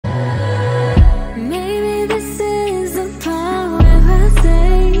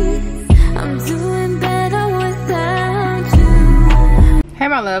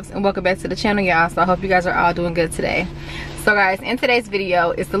loves, and welcome back to the channel, y'all. So I hope you guys are all doing good today. So guys, in today's video,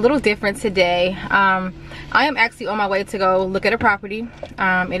 it's a little different today. I am actually on my way to go look at a property.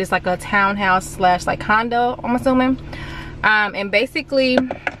 It is like a townhouse slash like condo, I'm assuming. And basically,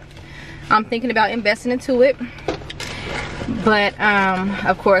 I'm thinking about investing into it. But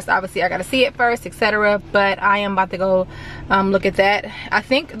of course, obviously I gotta see it first, etc. But I am about to go look at that. I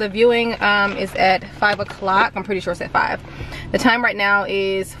think the viewing is at 5 o'clock. I'm pretty sure it's at 5. The time right now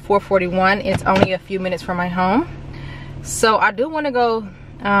is 4:41. It's only a few minutes from my home. So I do want to go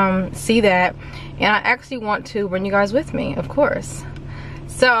see that, and I actually want to bring you guys with me, of course.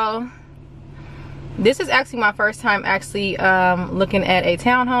 So this is actually my first time actually looking at a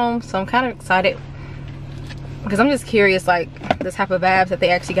townhome, so I'm kind of excited because I'm just curious, like the type of vibes that they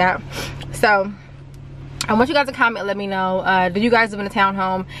actually got. So I want you guys to comment, let me know, do you guys live in a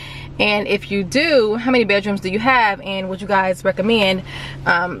townhome? And if you do, how many bedrooms do you have? And would you guys recommend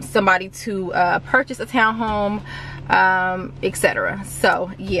somebody to purchase a townhome, etc. So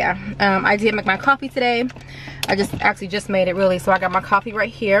yeah, I did make my coffee today. I just made it, really. So I got my coffee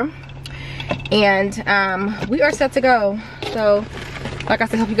right here, and we are set to go. So like I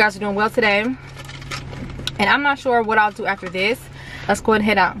said, hope you guys are doing well today. And I'm not sure what I'll do after this. Let's go ahead and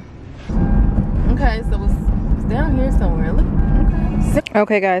head out. Okay, so it's down here somewhere. Look.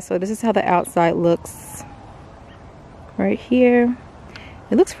 Okay guys, so this is how the outside looks right here.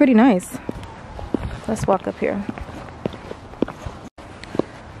 It looks pretty nice. Let's walk up here.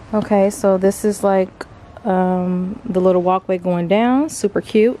 Okay, so this is like the little walkway going down. Super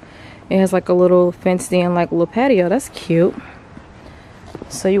cute. It has like a little fenced in like little patio. That's cute.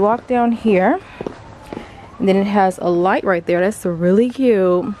 So you walk down here, and then it has a light right there. That's really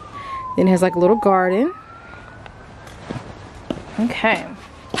cute. Then it has like a little garden. Okay,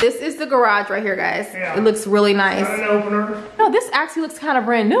 this is the garage right here, guys. Yeah. It looks really nice. Got an opener. No, this actually looks kind of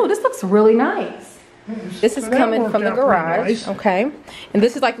brand new. This looks really nice. This is coming from the garage. Nice. Okay, and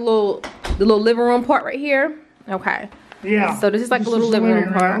this is like the little living room part right here. Okay. Yeah. So this is like a little living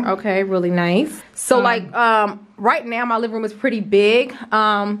room part. Okay, really nice. So like right now my living room is pretty big.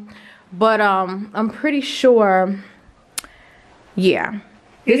 But I'm pretty sure. Yeah.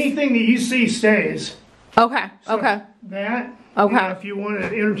 Anything that you see stays. Okay. So okay. That. Okay. You know, if you want an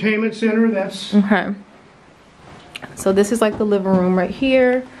entertainment center, that's okay. So this is like the living room right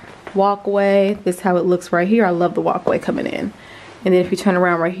here. Walkway. This is how it looks right here. I love the walkway coming in. And then if you turn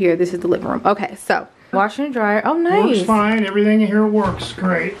around right here, this is the living room. Okay, so washer and dryer. Oh, nice. Works fine. Everything in here works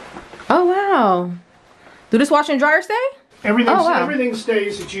great. Oh wow. Do this washer and dryer stay? Everything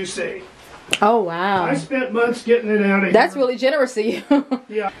stays that you see. Oh wow. I spent months getting it out of here. That's really generous of you.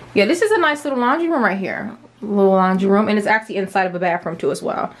 Yeah. Yeah, this is a nice little laundry room right here. Little laundry room, and it's actually inside of a bathroom too as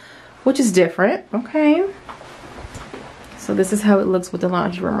well, which is different. Okay, so this is how it looks with the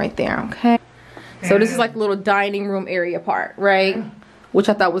laundry room right there. Okay, so this is like a little dining room area part, right? Yeah. Which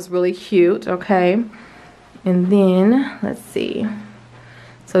I thought was really cute. Okay, and then let's see,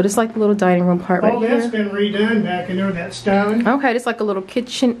 so this is like the little dining room part right here. Oh, that's been redone back in there, that stone. Okay, this is like a little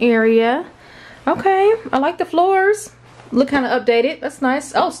kitchen area. Okay, I like the floors, look kind of updated. That's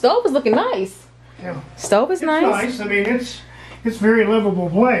nice. Oh, stove is looking nice. Yeah. Stove is nice. I mean, it's very livable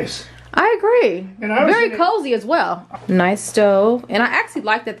place. I agree. And very cozy as well. Nice stove. And I actually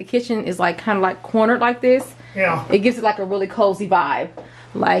like that the kitchen is like kind of like cornered like this. Yeah. It gives it like a really cozy vibe.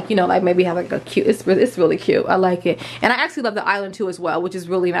 Like, you know, like maybe have like a cute, it's really cute. I like it. And I actually love the island too as well, which is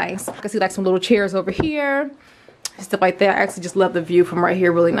really nice. I can see like some little chairs over here, stuff like that. I actually just love the view from right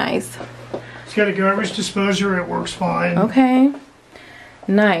here, really nice. It's got a garbage disposer, it works fine. Okay.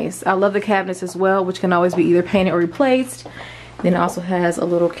 Nice. I love the cabinets as well, which can always be either painted or replaced. Then it also has a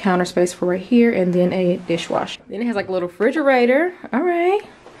little counter space for right here, and then a dishwasher. Then it has like a little refrigerator. All right.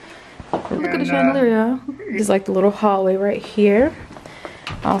 Look at the chandelier, y'all. Just like the little hallway right here.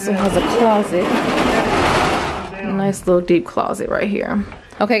 Also has a closet. A nice little deep closet right here.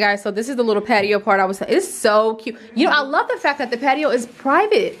 Okay, guys. So this is the little patio part. It's so cute. You know, I love the fact that the patio is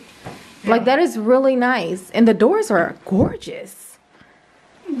private. Like that is really nice, and the doors are gorgeous.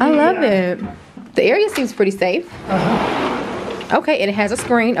 I love it. The area seems pretty safe. Okay, and it has a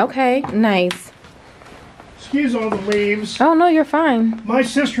screen. Okay, nice. Excuse all the leaves. Oh, no, you're fine. My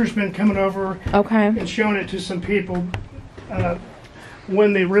sister's been coming over and showing it to some people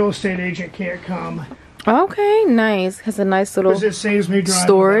when the real estate agent can't come. Okay, nice. Has a nice little it saves me driving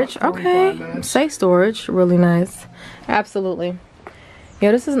storage. About 45 minutes. Safe storage. Really nice. Absolutely.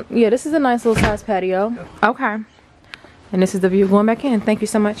 Yeah, this is a nice little size patio. Okay. And this is the view going back in. Thank you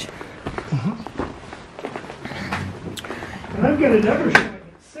so much. And I've got another showing at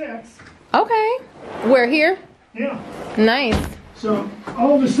 6. Okay. Where, here? Yeah. Nice. So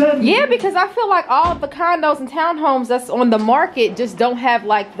all of a sudden, yeah, because I feel like all the condos and townhomes that's on the market just don't have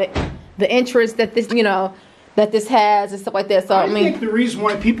like the interest that this, you know, that this has and stuff like that. So I mean, think the reason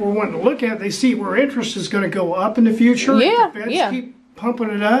why people are wanting to look at it, they see where interest is going to go up in the future. Yeah, the feds keep pumping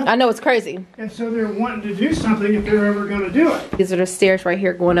it up. I know, it's crazy. And so they're wanting to do something if they're ever going to do it. These are the stairs right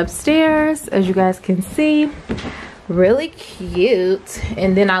here going upstairs, as you guys can see. Really cute.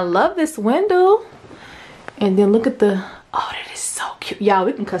 And then I love this window. And then look at the, oh, that is so cute. Y'all,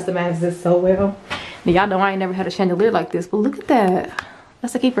 we can customize this so well. Y'all know I ain't never had a chandelier like this, but look at that.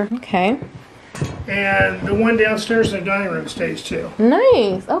 That's a keeper. Okay. And the one downstairs in the dining room stays too.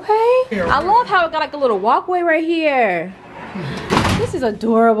 Nice. Okay. I love how it got like a little walkway right here. This is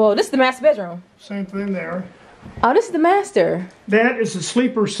adorable. This is the master bedroom. Same thing there. Oh, this is the master. That is a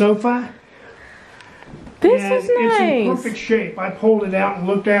sleeper sofa. This is nice. It's in perfect shape. I pulled it out and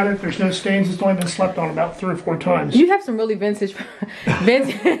looked at it. There's no stains. It's only been slept on about 3 or 4 times. You have some really vintage. Look at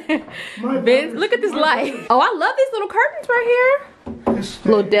this light. Oh, I love these little curtains right here.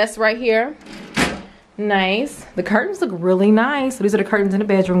 Little desk right here. Nice. The curtains look really nice. So these are the curtains in the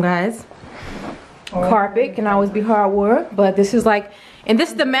bedroom, guys. Carpet can always be hard work, but this is like, and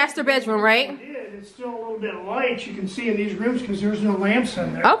this is the master bedroom, right? It's still a little bit of light you can see in these rooms because there's no lamps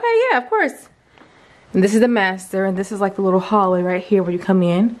in there. Okay, yeah, of course. And this is the master, and this is like the little hallway right here where you come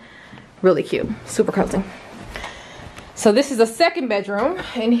in. Really cute, super cozy. So this is a second bedroom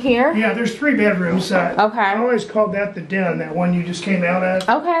in here. Yeah, there's 3 bedrooms. Okay. I always called that the den, that one you just came out of.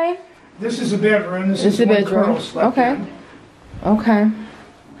 Okay. This is a bedroom. This is the bedroom. Okay. In. Okay.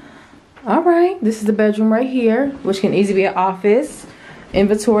 All right. This is the bedroom right here, which can easily be an office,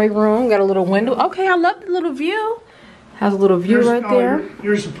 inventory room. Got a little window. Okay, I love the little view. Has a little view right there.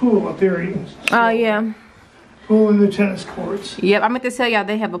 There's a pool up there. Oh, yeah. Pool in the tennis courts. Yep, I meant to tell y'all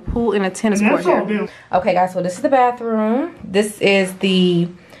they have a pool and a tennis court here. Okay, guys, so this is the bathroom. This is the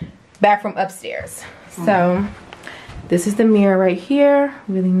bathroom upstairs. So this is the mirror right here.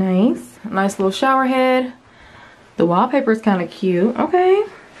 Really nice. Nice little shower head. The wallpaper is kind of cute. Okay.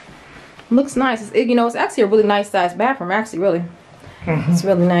 Looks nice. You know, it's actually a really nice sized bathroom, actually, really. It's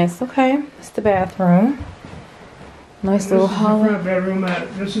really nice. Okay, it's the bathroom. Nice little hall. This is the front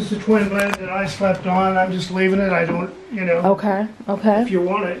bedroom. This is the twin bed that I slept on. I'm just leaving it. I don't, you know. Okay, okay. If you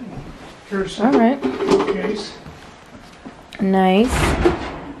want it. Here's all right. Case. Nice.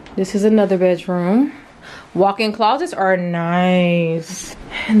 This is another bedroom. Walk-in closets are nice.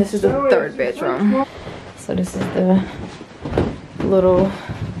 And this is the third bedroom. So this is the little,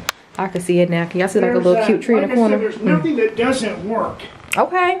 I can see it now. Can y'all see like a little cute tree in the corner? There's nothing that doesn't work.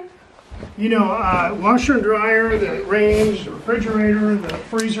 Okay. You know, washer and dryer, the range, the refrigerator, the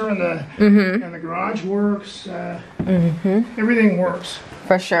freezer, and the garage works. Everything works.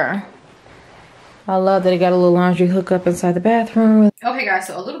 For sure. I love that it got a little laundry hookup inside the bathroom. Okay, guys,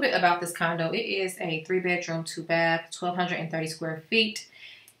 so a little bit about this condo. It is a 3-bedroom, 2-bath, 1,230 square feet.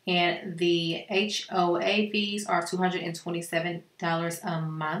 And the HOA fees are $227 a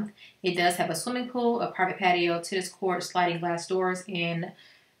month. It does have a swimming pool, a private patio, tennis court, sliding glass doors, and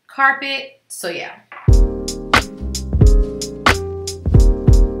carpet. So yeah.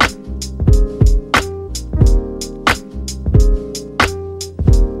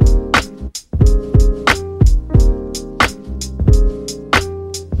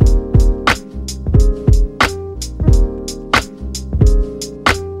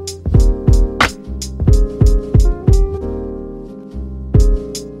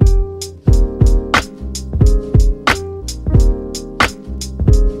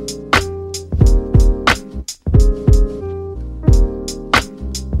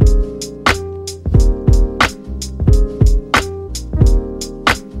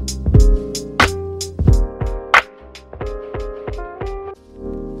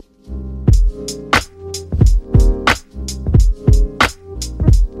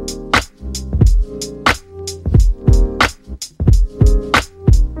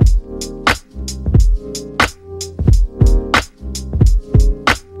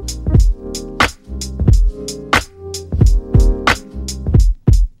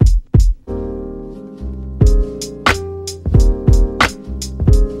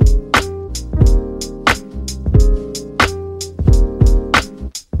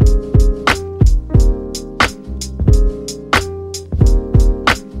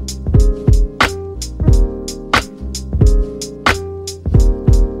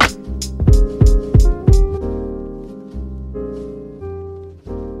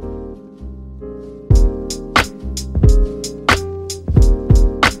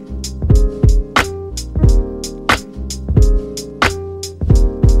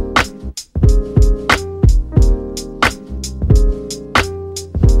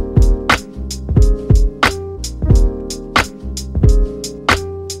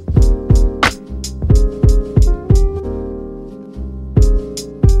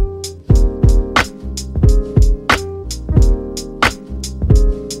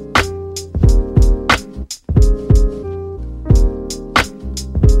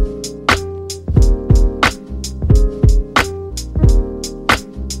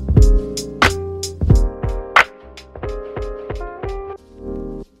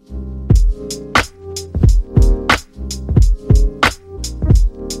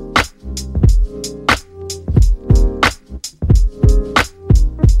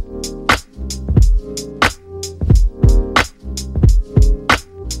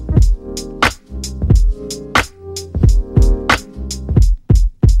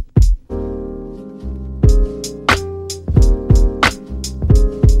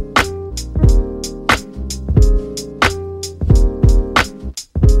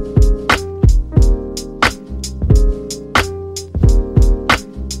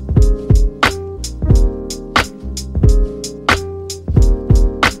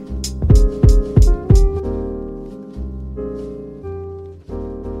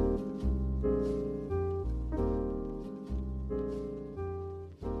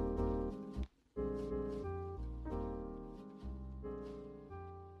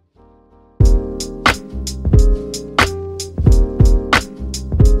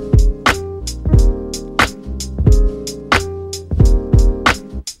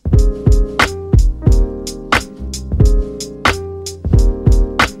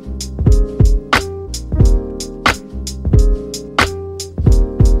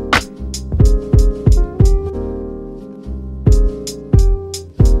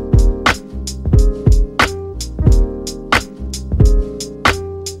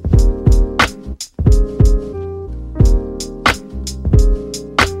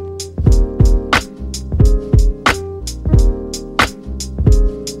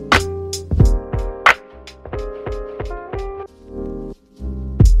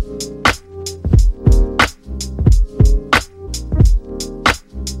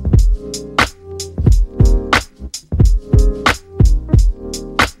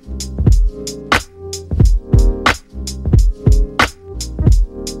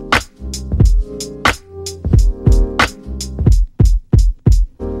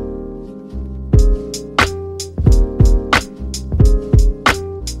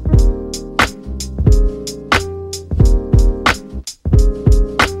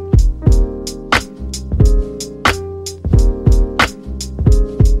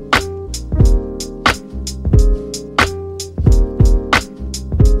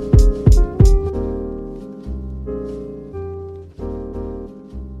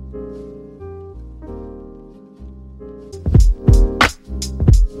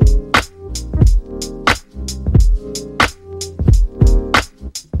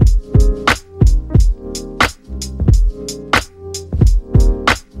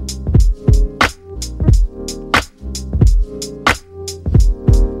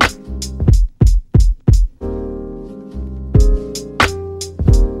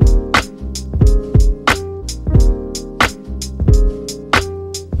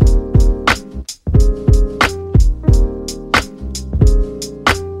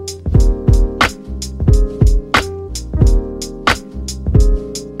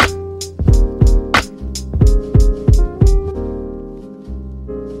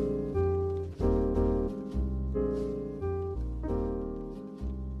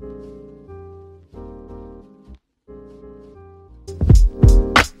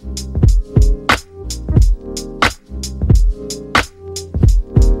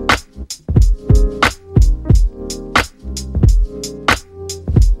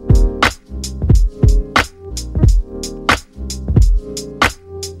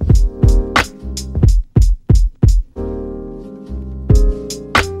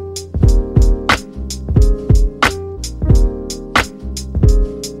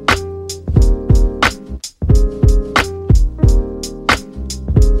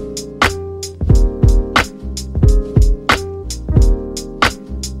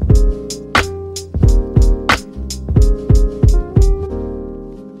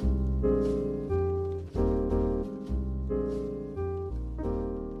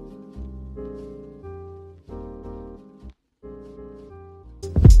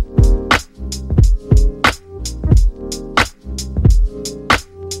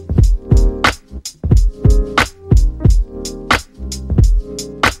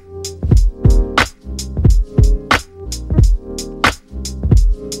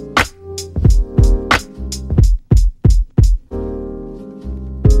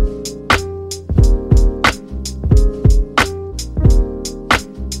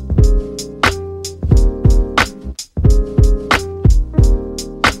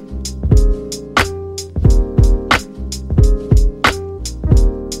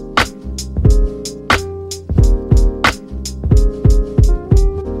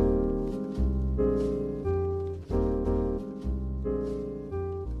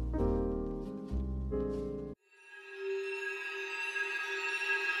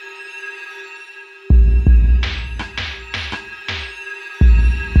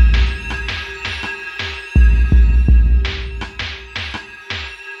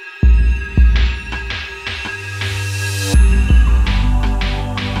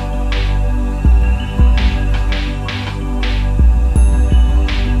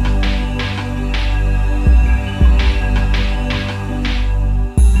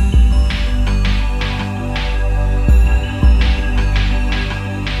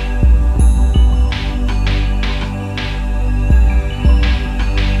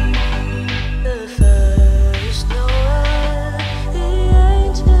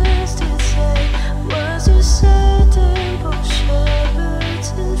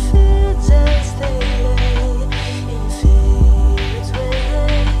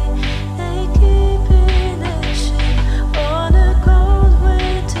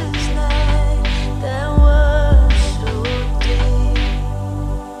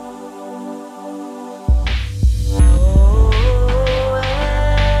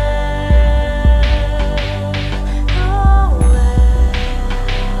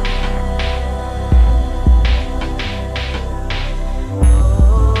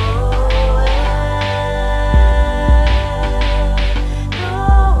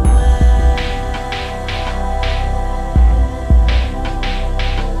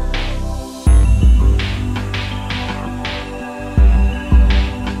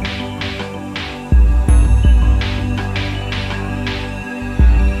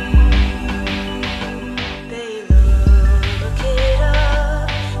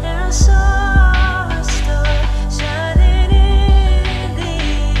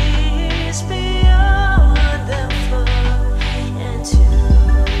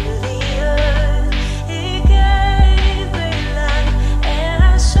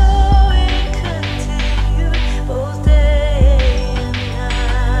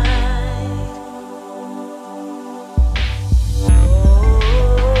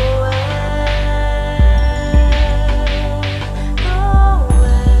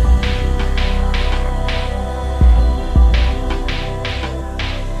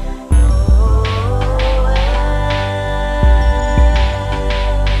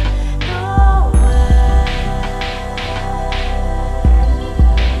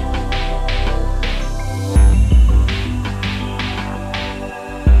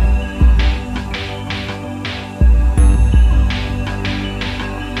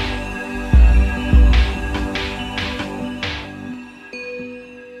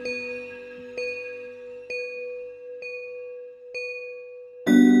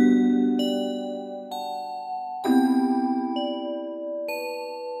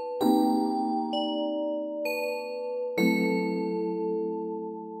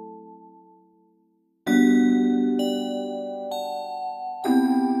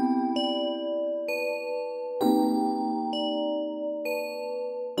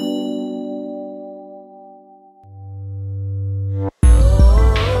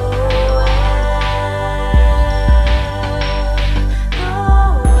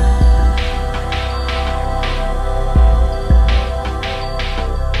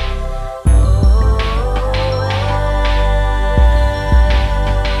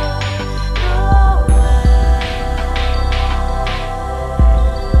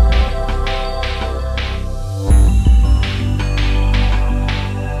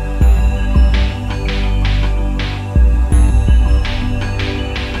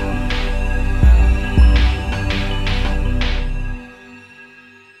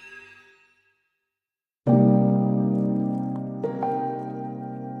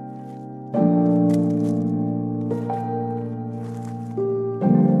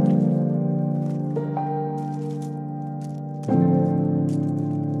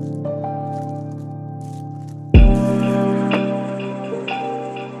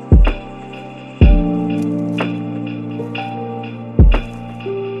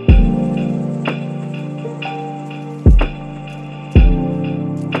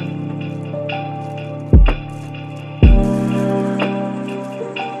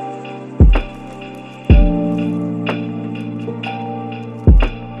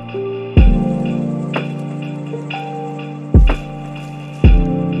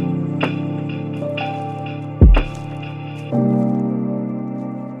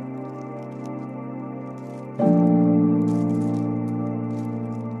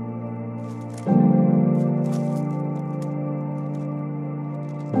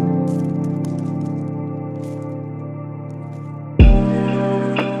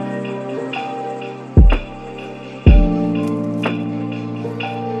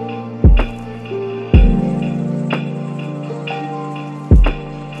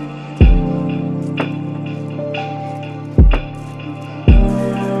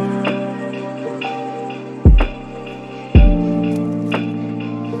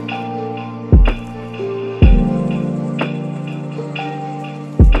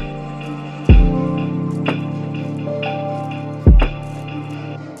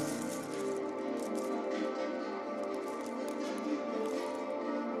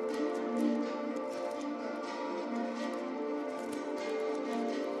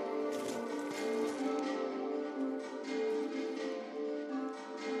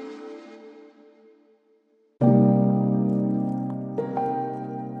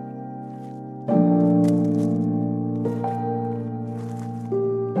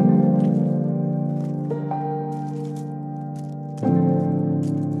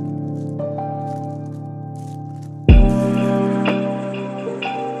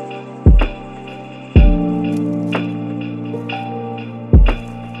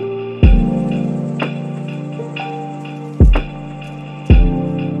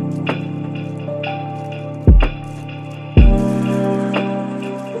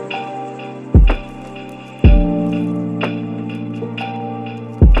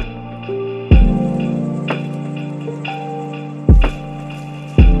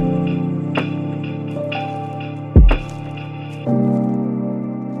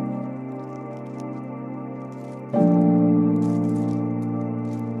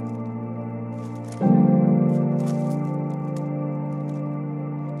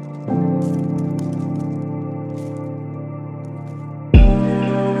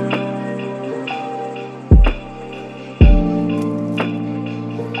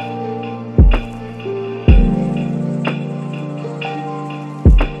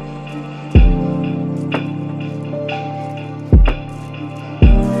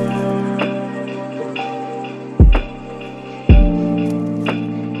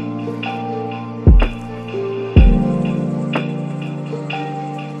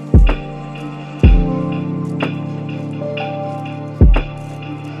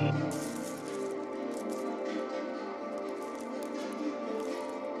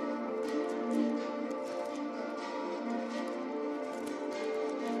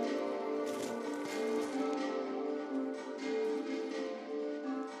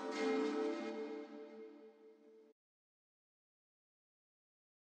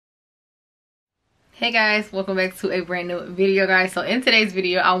 Hey guys, welcome back to a brand new video, guys. So in today's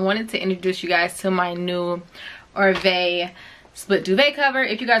video, I wanted to introduce you guys to my new Orvay split duvet cover.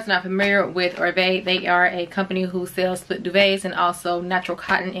 If you guys are not familiar with Orvay, they are a company who sells split duvets and also natural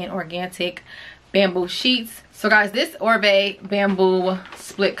cotton and organic bamboo sheets. So guys, this Orvay bamboo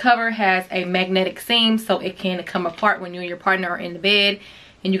split cover has a magnetic seam, so it can come apart when you and your partner are in the bed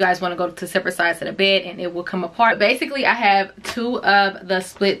and you guys want to go to separate sides of the bed, and it will come apart. Basically, I have two of the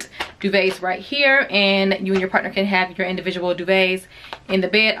split duvets right here, and you and your partner can have your individual duvets in the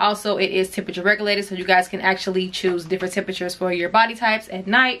bed. Also, it is temperature regulated, so you guys can actually choose different temperatures for your body types at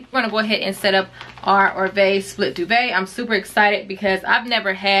night. We're gonna go ahead and set up our Orvay split duvet. I'm super excited because I've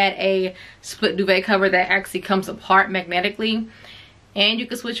never had a split duvet cover that actually comes apart magnetically, and you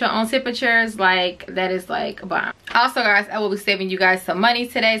can switch your own temperatures. Like, that is like a bomb. Also guys, I will be saving you guys some money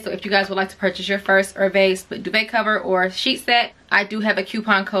today, so if you guys would like to purchase your first Orvay split duvet cover or sheet set, I do have a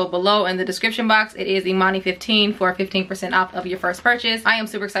coupon code below in the description box. It is Imani15 for 15% off of your first purchase. I am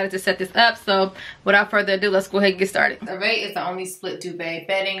super excited to set this up, so without further ado, let's go ahead and get started. Orvay is the only split duvet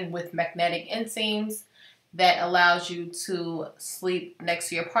bedding with magnetic inseams that allows you to sleep next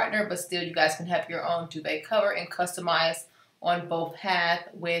to your partner, but still you guys can have your own duvet cover and customize on both halves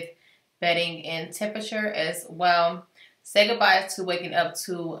with bedding and temperature as well. Say goodbye to waking up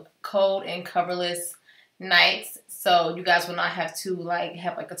to cold and coverless nights, so you guys will not have to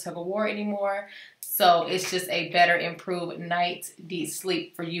have a tug of war anymore. So it's just a better improved night deep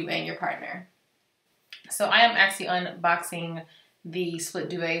sleep for you and your partner. So I am actually unboxing the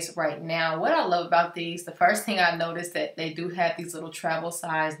split duvets right now. What I love about these, the first thing I noticed that they do have these little travel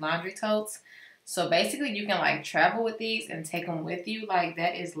size laundry totes. So basically you can travel with these and take them with you.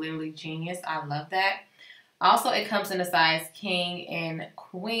 That is literally genius. I love that. Also, it comes in a size king and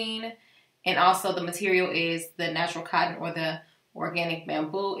queen. And also the material is the natural cotton or the organic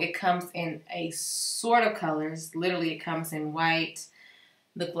bamboo. It comes in a sort of colors. Literally it comes in white,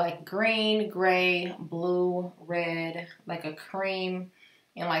 look like green, gray, blue, red, like a cream,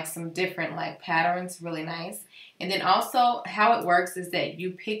 and some different patterns. Really nice. And then also how it works is that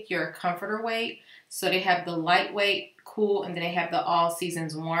you pick your comforter weight. So they have the lightweight, cool, and then they have the all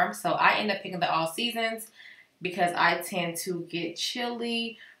seasons warm. So I end up picking the all seasons because I tend to get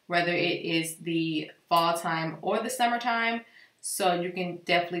chilly, whether it is the fall time or the summertime. So you can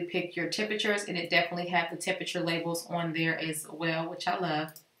definitely pick your temperatures, and it definitely have the temperature labels on there as well, which I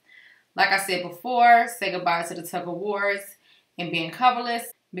love. Like I said before, say goodbye to the tug of wars and being coverless,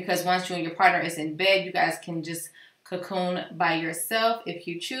 because once you and your partner is in bed, you guys can just cocoon by yourself if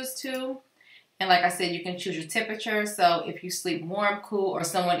you choose to. And like I said, you can choose your temperature. So if you sleep warm, cool, or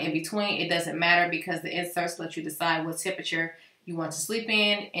somewhere in between, it doesn't matter because the inserts let you decide what temperature you want to sleep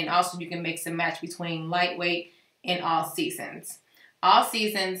in. And also you can mix and match between lightweight and all seasons. All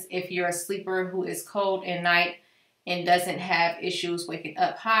seasons, if you're a sleeper who is cold at night and doesn't have issues waking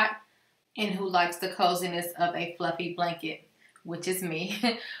up hot, and who likes the coziness of a fluffy blanket, which is me,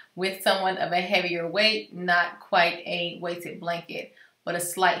 with someone of a heavier weight, not quite a weighted blanket, but a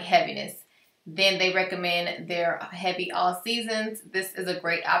slight heaviness, then they recommend their heavy all seasons. This is a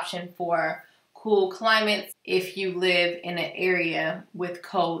great option for cool climates if you live in an area with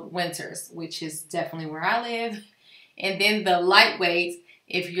cold winters, which is definitely where I live. And then the lightweight,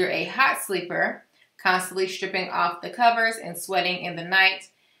 if you're a hot sleeper, constantly stripping off the covers and sweating in the night,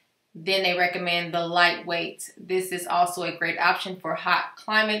 then they recommend the lightweight. This is also a great option for hot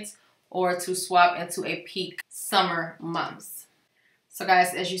climates or to swap into a peak summer months. So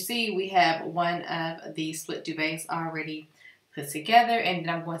guys, as you see, we have one of the split duvets already put together, and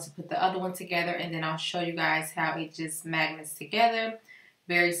then I'm going to put the other one together, and then I'll show you guys how it just magnets together.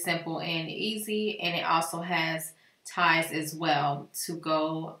 Very simple and easy, and it also has ties as well to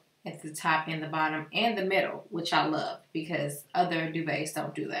go at the top and the bottom and the middle, which I love because other duvets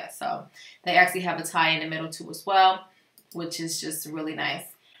don't do that. So they actually have a tie in the middle too as well, which is just really nice.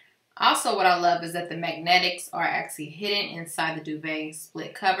 Also, what I love is that the magnetics are actually hidden inside the duvet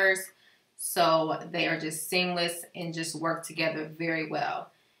split covers. So they are just seamless and just work together very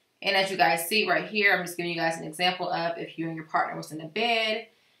well. And as you guys see right here, I'm just giving you guys an example of if you and your partner was in the bed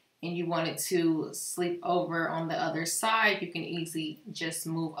and you wanted to sleep over on the other side, you can easily just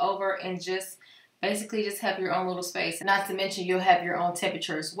move over and just basically just have your own little space. Not to mention you'll have your own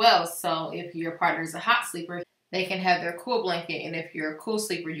temperature as well. So if your partner is a hot sleeper, they can have their cool blanket, and if you're a cool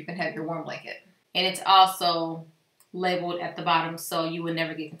sleeper, you can have your warm blanket. And it's also labeled at the bottom so you would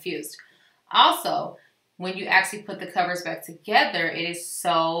never get confused. Also, when you actually put the covers back together, it is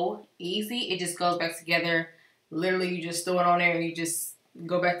so easy. It just goes back together. Literally, you just throw it on there and you just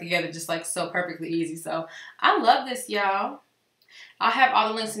go back together just so perfectly easy. So I love this, y'all. I'll have all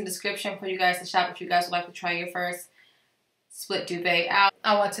the links in the description for you guys to shop if you guys would like to try your first split duvet out.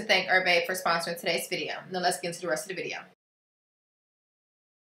 I want to thank Herbae for sponsoring today's video. Now let's get into the rest of the video.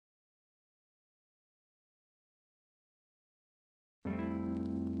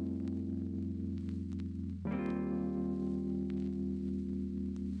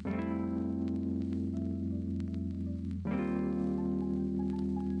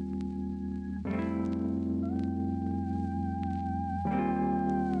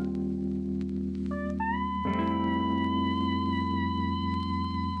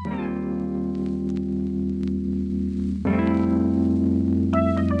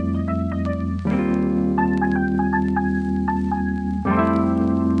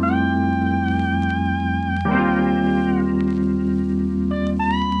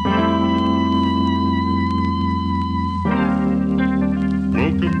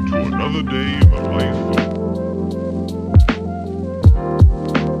 Welcome to another day in the life of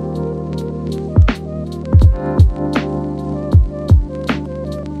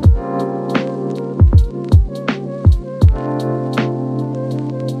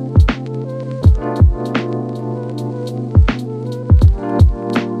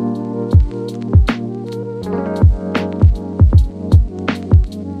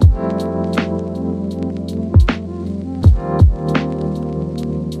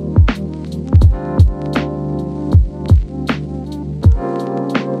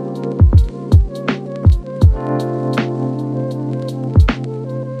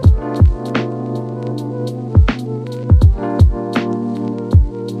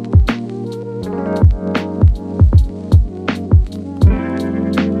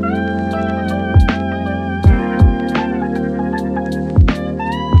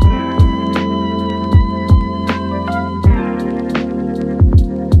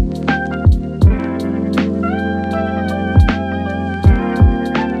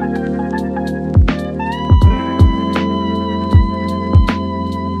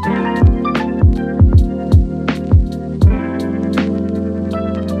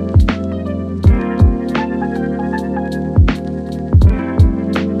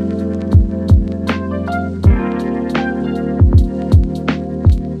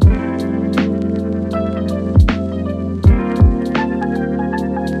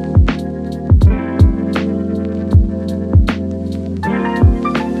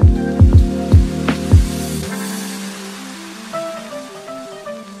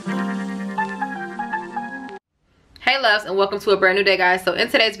loves, and welcome to a brand new day, guys. So in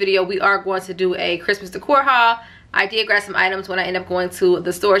today's video we are going to do a Christmas decor haul. I did grab some items when I ended up going to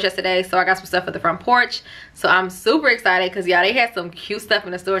the stores yesterday, so I got some stuff for the front porch. So I'm super excited because yeah, they had some cute stuff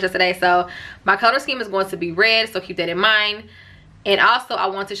in the stores yesterday. So my color scheme is going to be red, so keep that in mind. And also I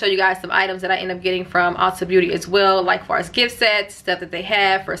want to show you guys some items that I ended up getting from Ulta Beauty as well, like far as gift sets, stuff that they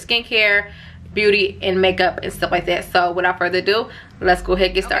have for skincare, beauty, and makeup and stuff like that. So without further ado, let's go ahead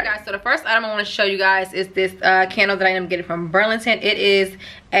and get started. Okay, guys, so the first item I want to show you guys is this candle that I am getting from Burlington. It is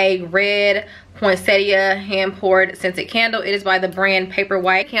a red poinsettia hand poured scented candle. It is by the brand Paper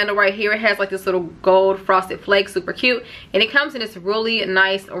White. Candle right here, it has like this little gold frosted flake, super cute, and it comes in this really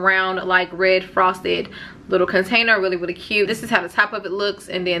nice round like red frosted little container, really cute. This is how the top of it looks,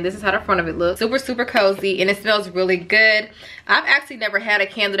 and then this is how the front of it looks. Super cozy, and it smells really good. I've actually never had a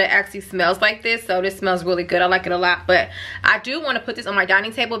candle that actually smells like this, so this smells really good. I like it a lot. But I do want to put this on my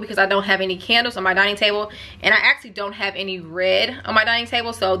dining table because I don't have any candles on my dining table, and I actually don't have any red on my dining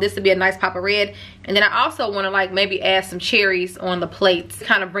table, so this would be a nice pop of red. And then I also want to like maybe add some cherries on the plates,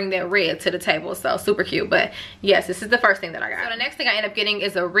 kind of bring that red to the table. So super cute. But yes, this is the first thing that I got. So the next thing I end up getting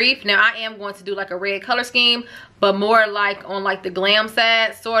is a wreath. Now I am going to do like a red color scheme, but more like on like the glam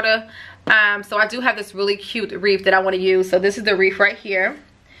side, sort of. So I do have this really cute wreath that I want to use. So this is the wreath right here.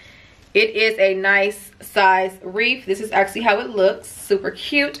 It is a nice size wreath. This is actually how it looks. Super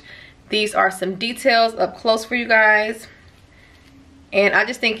cute. These are some details up close for you guys. And I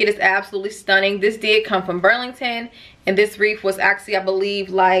just think it is absolutely stunning. This did come from Burlington, and this wreath was actually, I believe,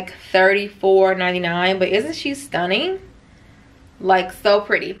 like $34.99. But isn't she stunning? Like, so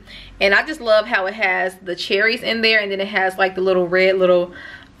pretty. And I just love how it has the cherries in there, and then it has like the little red little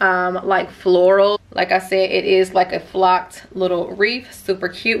like floral. Like I said, it is like a flocked little wreath, super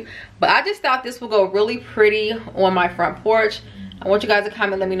cute. But I just thought this would go really pretty on my front porch. I want you guys to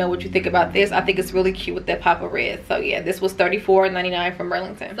comment, let me know what you think about this. I think it's really cute with that pop of red. So yeah, this was $34.99 from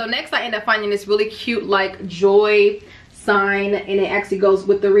Burlington. So next I end up finding this really cute like joy sign, and it actually goes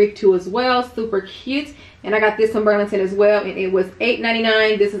with the wreath too as well. Super cute. And I got this from Burlington as well, and it was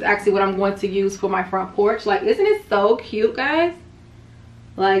 $8.99. This is actually what I'm going to use for my front porch. Like, isn't it so cute, guys?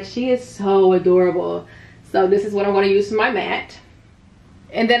 Like, she is so adorable. So this is what I'm going to use for my mat.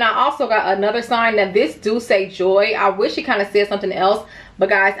 And then I also got another sign. Now this do say joy. I wish it kind of said something else, but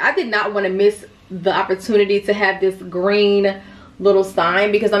guys, I did not want to miss the opportunity to have this green little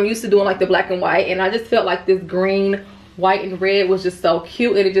sign, because I'm used to doing like the black and white, and I just felt like this green, white, and red was just so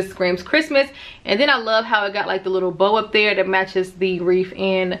cute, and it just screams Christmas. And then I love how it got like the little bow up there that matches the wreath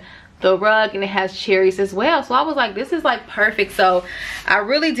in the rug, and it has cherries as well. So I was like, this is like perfect. So I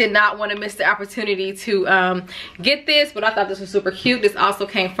really did not want to miss the opportunity to get this, but I thought this was super cute. This also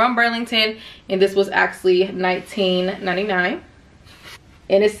came from Burlington, and this was actually $19.99,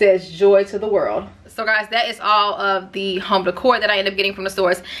 and it says joy to the world. So guys, that is all of the home decor that I ended up getting from the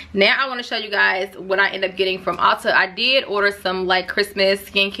stores. Now I want to show you guys what I ended up getting from Ulta. I did order some like Christmas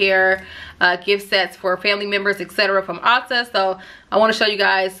skincare gift sets for family members, etc. from Ulta. So I want to show you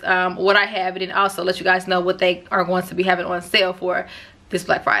guys what I have, and then also let you guys know what they are going to be having on sale for this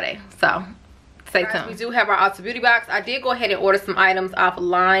Black Friday. So stay tuned. We do have our Ulta beauty box. I did go ahead and order some items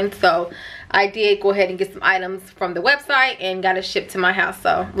offline, so I did go ahead and get some items from the website and got it shipped to my house.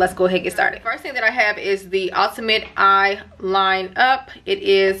 So let's go ahead and get started. First thing that I have is the Ultimate Eye Line Up. It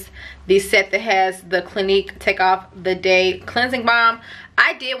is the set that has the Clinique Take Off the Day Cleansing Balm.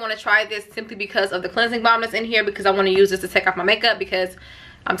 I did want to try this simply because of the cleansing balm that's in here, because I want to use this to take off my makeup, because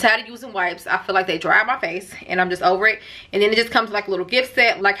I'm tired of using wipes. I feel like they dry out my face and I'm just over it. And then it just comes like a little gift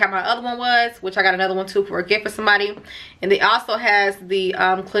set, like how my other one was, which I got another one too for a gift for somebody. And it also has the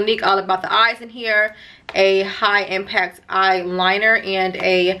Clinique All About the Eyes in here, a high impact eyeliner, and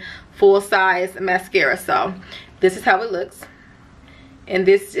a full size mascara. So this is how it looks. And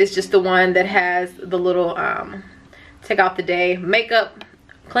this is just the one that has the little take off the day makeup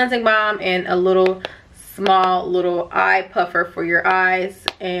cleansing balm, and a little small little eye puffer for your eyes,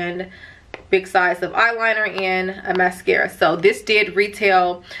 and big size of eyeliner, and a mascara. So this did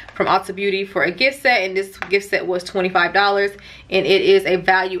retail from Ulta Beauty for a gift set, and this gift set was $25, and it is a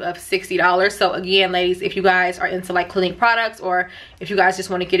value of $60. So again, ladies, if you guys are into like Clinique products, or if you guys just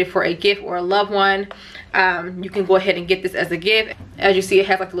want to get it for a gift or a loved one, you can go ahead and get this as a gift. As you see, it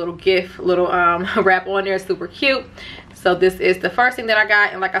has like a little gift wrap on there. It's super cute. So this is the first thing that I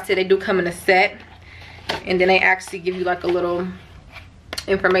got, and like I said, they do come in a set. And then they actually give you like a little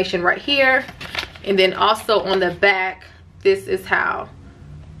information right here, and then also on the back, this is how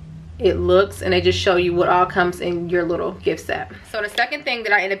it looks, and they just show you what all comes in your little gift set. So the second thing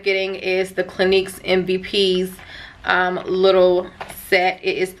that I end up getting is the Clinique's MVP's little set.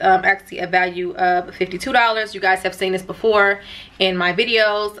 It is actually a value of $52. You guys have seen this before in my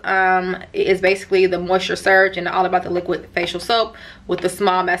videos. It is basically the Moisture Surge and All About the Liquid Facial Soap with the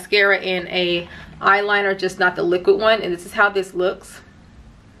small mascara and a eyeliner, just not the liquid one. And this is how this looks.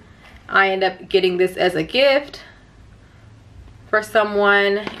 I end up getting this as a gift for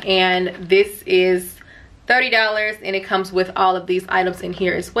someone, and this is $30, and it comes with all of these items in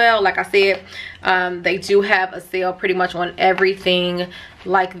here as well. Like I said, they do have a sale pretty much on everything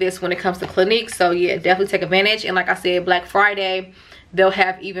like this when it comes to Clinique. So yeah, definitely take advantage. And like I said, Black Friday, they'll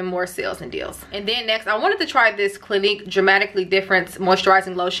have even more sales and deals. And then next, I wanted to try this Clinique Dramatically Different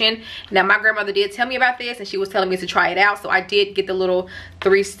Moisturizing Lotion. Now my grandmother did tell me about this, and she was telling me to try it out. So I did get the little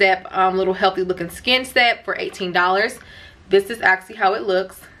 3-step little healthy looking skin set for $18. This is actually how it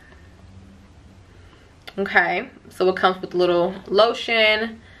looks. Okay, so it comes with a little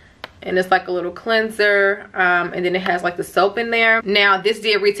lotion, and it's like a little cleanser, and then it has like the soap in there. Now this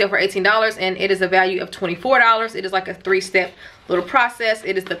did retail for $18, and it is a value of $24. It is like a 3-step little process.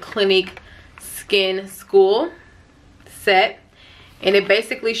 It is the Clinique Skin School set, and it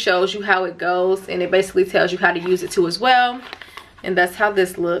basically shows you how it goes, and it basically tells you how to use it too as well. And that's how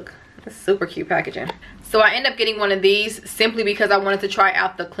this look. It's super cute packaging. So I end up getting one of these simply because I wanted to try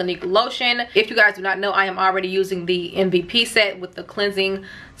out the Clinique lotion. If you guys do not know, I am already using the MVP set with the cleansing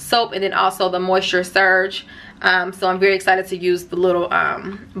soap, and then also the Moisture Surge. So I'm very excited to use the little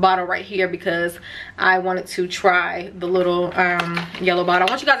bottle right here, because I wanted to try the little yellow bottle.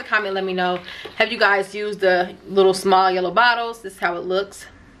 I want you guys to comment, let me know, have you guys used the little small yellow bottles? This is how it looks.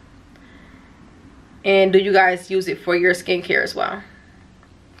 And do you guys use it for your skincare as well?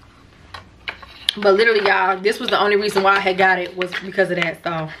 But literally, y'all, this was the only reason why I had got it, was because of that.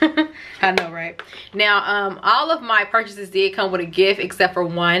 So I know, right? Now all of my purchases did come with a gift, except for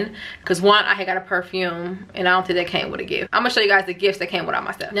one, because one, I had got a perfume, and I don't think that came with a gift. I'm gonna show you guys the gifts that came without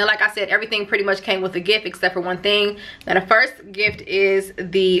my stuff. Now like I said, everything pretty much came with a gift except for one thing. Now the first gift is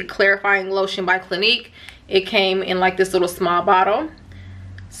the clarifying lotion by Clinique. It came in like this little small bottle.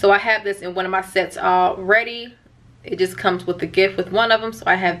 So I have this in one of my sets already. It just comes with the gift with one of them. So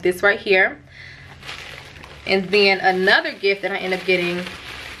I have this right here. And then another gift that I end up getting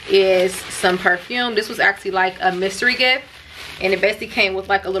is some perfume. This was actually like a mystery gift, and it basically came with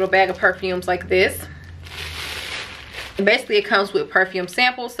like a little bag of perfumes like this. And basically it comes with perfume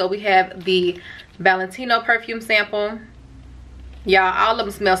samples. So we have the Valentino perfume sample. Y'all, all of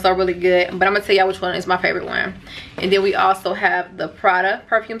them smell so really good, but I'm gonna tell y'all which one is my favorite one. And then we also have the Prada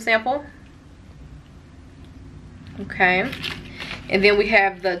perfume sample. Okay. And then we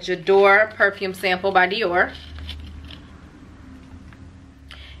have the J'adore perfume sample by Dior.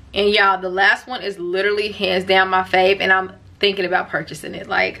 And y'all, the last one is literally hands down my fave, and I'm thinking about purchasing it.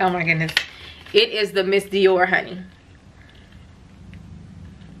 Like, oh my goodness. It is the Miss Dior, honey.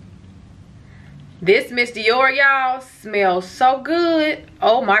 This Miss Dior, y'all, smells so good.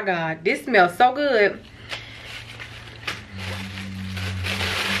 Oh my God, this smells so good.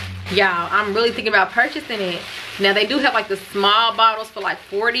 Y'all, I'm really thinking about purchasing it. Now, they do have like the small bottles for like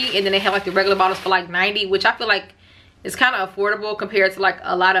 40, and then they have like the regular bottles for like 90, which I feel like is kind of affordable compared to like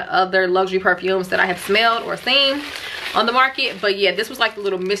a lot of other luxury perfumes that I have smelled or seen on the market. But yeah, this was like the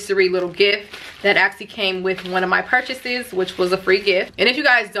little mystery little gift that actually came with one of my purchases, which was a free gift. And if you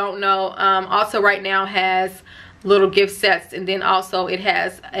guys don't know, also right now has little gift sets, and then also it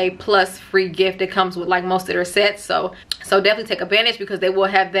has a plus free gift that comes with like most of their sets. So definitely take advantage, because they will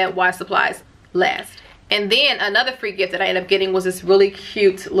have that while supplies last. And then another free gift that I ended up getting was this really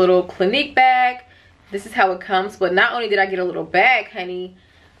cute little Clinique bag. This is how it comes. But not only did I get a little bag, honey,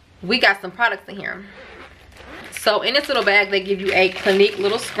 we got some products in here. So in this little bag, they give you a Clinique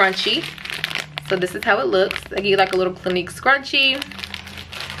little scrunchie. So this is how it looks. They give you like a little Clinique scrunchie.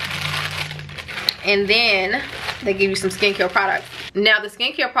 And then they give you some skincare products. Now, the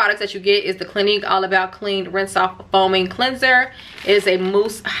skincare products that you get is the Clinique All About Clean Rinse Off Foaming Cleanser. It is a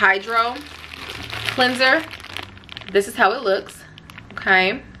mousse hydro cleanser. This is how it looks.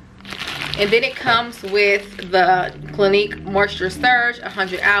 Okay. And then it comes with the Clinique Moisture Surge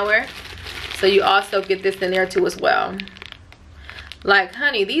 100 Hour. So you also get this in there too as well. Like,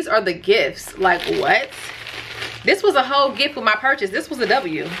 honey, these are the gifts. Like, what? This was a whole gift with my purchase. This was a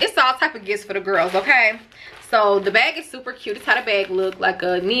W. It's all type of gifts for the girls, okay? So the bag is super cute. It's how the bag look, like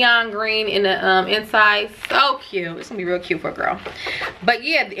a neon green in the inside. So cute. It's gonna be real cute for a girl. But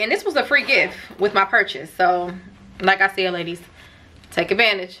yeah, and this was a free gift with my purchase. So like I said, ladies, take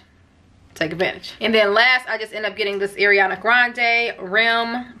advantage. Take advantage. And then last, I just end up getting this Ariana Grande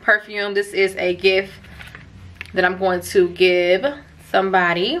Rim perfume. This is a gift that I'm going to give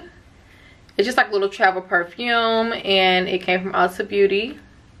somebody. It's just like a little travel perfume, and it came from Ulta Beauty.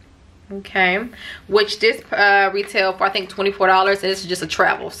 Okay, which this retail for I think $24, and this is just a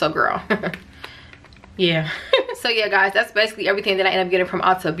travel. So girl, yeah. So yeah, guys, that's basically everything that I ended up getting from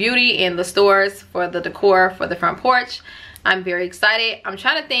Ulta Beauty in the stores for the decor for the front porch. I'm very excited. I'm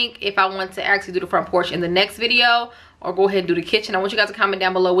trying to think if I want to actually do the front porch in the next video, or go ahead and do the kitchen. I want you guys to comment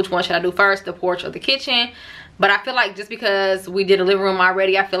down below which one should I do first, the porch or the kitchen. But I feel like just because we did a living room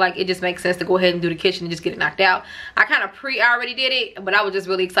already, I feel like it just makes sense to go ahead and do the kitchen and just get it knocked out. I kind of already did it, but I was just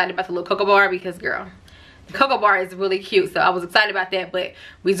really excited about the little cocoa bar, because girl, the cocoa bar is really cute. So I was excited about that, but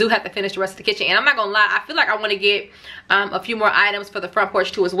we do have to finish the rest of the kitchen. And I'm not gonna lie, I feel like I want to get a few more items for the front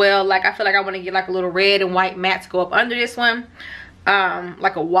porch too as well. Like, I feel like I want to get like a little red and white mat to go up under this one,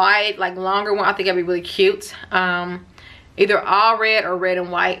 like a wide, like longer one. I think that'd be really cute. Either all red or red and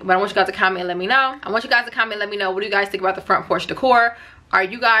white. But I want you guys to comment and let me know. I want you guys to comment and let me know, what do you guys think about the front porch decor? Are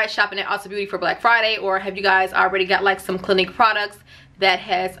you guys shopping at Ulta Beauty for Black Friday, or have you guys already got like some Clinique products that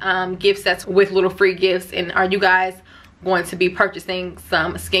has gift sets with little free gifts? And are you guys going to be purchasing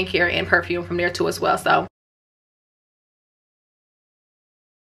some skincare and perfume from there too as well? So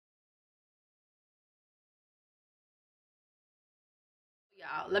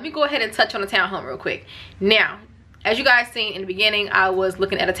y'all, let me go ahead and touch on the townhome real quick. Now, as you guys seen in the beginning, I was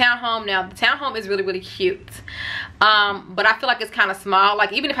looking at a townhome. Now, the townhome is really, really cute. But I feel like it's kind of small.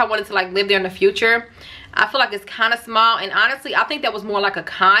 Like, even if I wanted to like live there in the future, I feel like it's kind of small. And honestly, I think that was more like a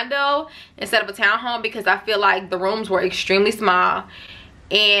condo instead of a townhome, because I feel like the rooms were extremely small.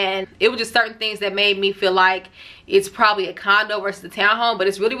 And it was just certain things that made me feel like it's probably a condo versus a townhome. But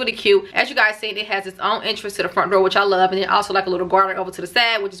it's really, really cute. As you guys seen, it has its own entrance to the front door, which I love. And then also like a little garden over to the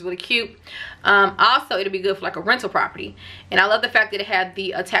side, which is really cute. Also, it'll be good for like a rental property. And I love the fact that it had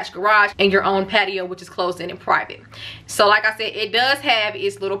the attached garage and your own patio, which is closed in and private. So like I said, it does have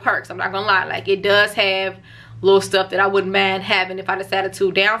its little perks. I'm not gonna lie. Like, it does have little stuff that I wouldn't mind having if I decided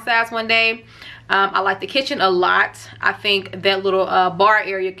to downsize one day. I like the kitchen a lot. I think that little bar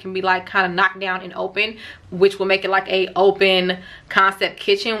area can be like kind of knocked down and open, which will make it like a open concept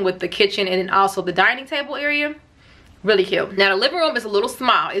kitchen with the kitchen and then also the dining table area. Really cute. Now, the living room is a little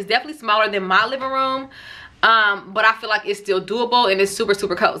small. It's definitely smaller than my living room. but I feel like it's still doable and it's super,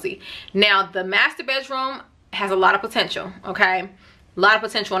 super cozy. Now, the master bedroom has a lot of potential, okay? A lot of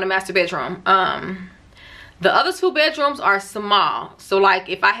potential in the master bedroom. The other 2 bedrooms are small. So, like,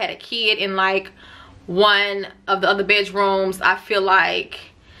 if I had a kid in, like, one of the other bedrooms, I feel like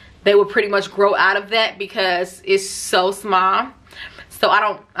they would pretty much grow out of that because it's so small. So I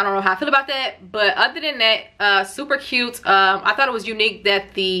don't know how I feel about that. But other than that, super cute. I thought it was unique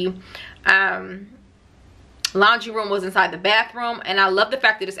that the laundry room was inside the bathroom, and I love the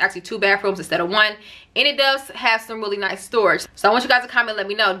fact that it's actually 2 bathrooms instead of 1, and it does have some really nice storage. So I want you guys to comment, let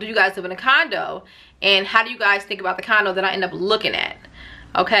me know, do you guys live in a condo, and how do you guys think about the condo that I end up looking at?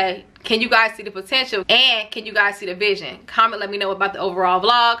 Okay, can you guys see the potential, and can you guys see the vision? Comment, let me know about the overall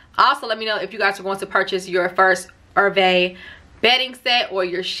vlog. Also, let me know if you guys are going to purchase your first Hervé bedding set, or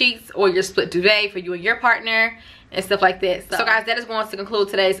your sheets, or your split duvet for you and your partner, and stuff like this. So guys, that is going to conclude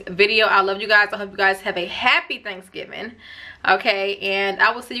today's video. I love you guys. I hope you guys have a happy Thanksgiving. Okay, and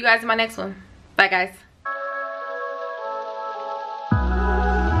I will see you guys in my next one. Bye guys.